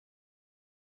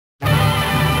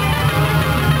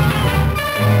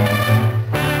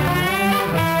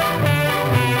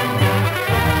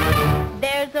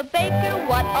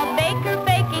baker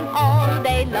baking all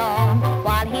day long.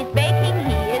 While he's baking,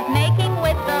 he is making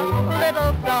with a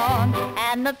little song.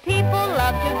 And the people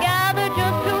love to gather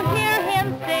just to hear him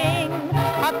sing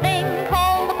a thing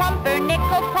called the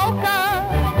Pumpernickel Polka.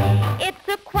 It's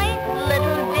a quaint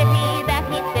little ditty that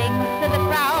he sings to the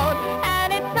crowd,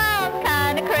 and it sounds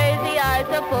kind of crazy, I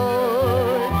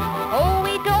suppose. Oh,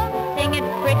 we don't sing it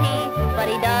pretty, but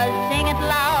he does sing it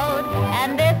loud,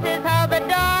 and this is how the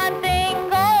darn thing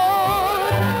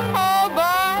goes. Oh,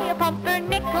 buy a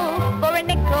pumpernickel for a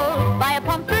nickel, buy a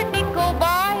pumpernickel,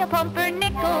 buy a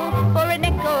pumpernickel for a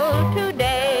nickel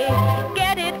today.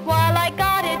 Get it while I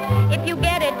got it, if you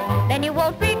get it, then you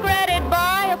won't regret it.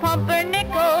 Buy a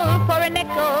pumpernickel for a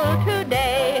nickel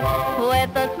today.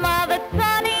 With a smile that's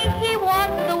sunny, he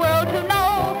wants the world to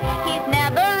know he's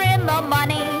never in the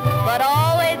money, but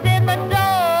always in the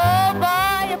dough.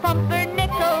 Buy a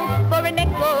pumpernickel for a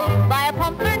nickel, buy a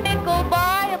pumpernickel,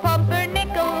 buy a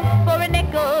pumpernickel for a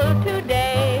nickel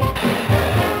today.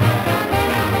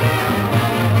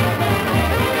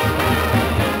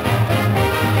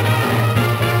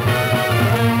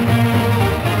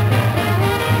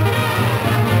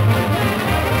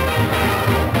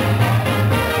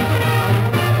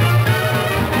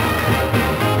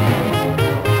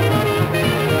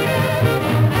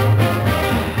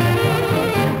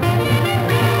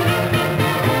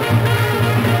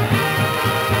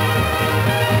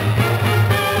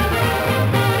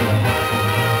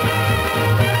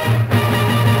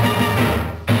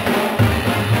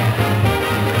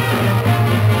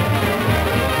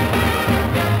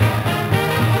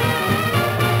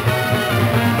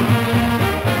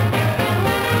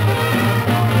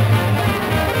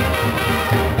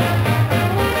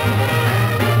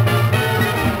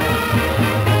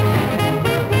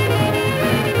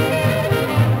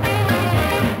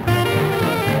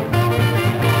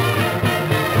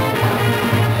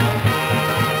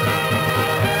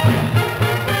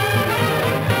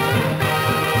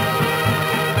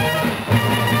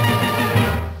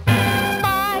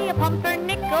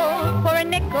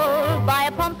 Buy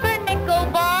a pumpernickel,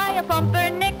 buy a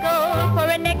pumpernickel for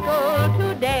a nickel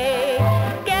today.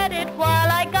 Get it while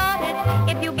I got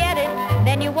it, if you get it,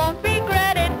 then you won't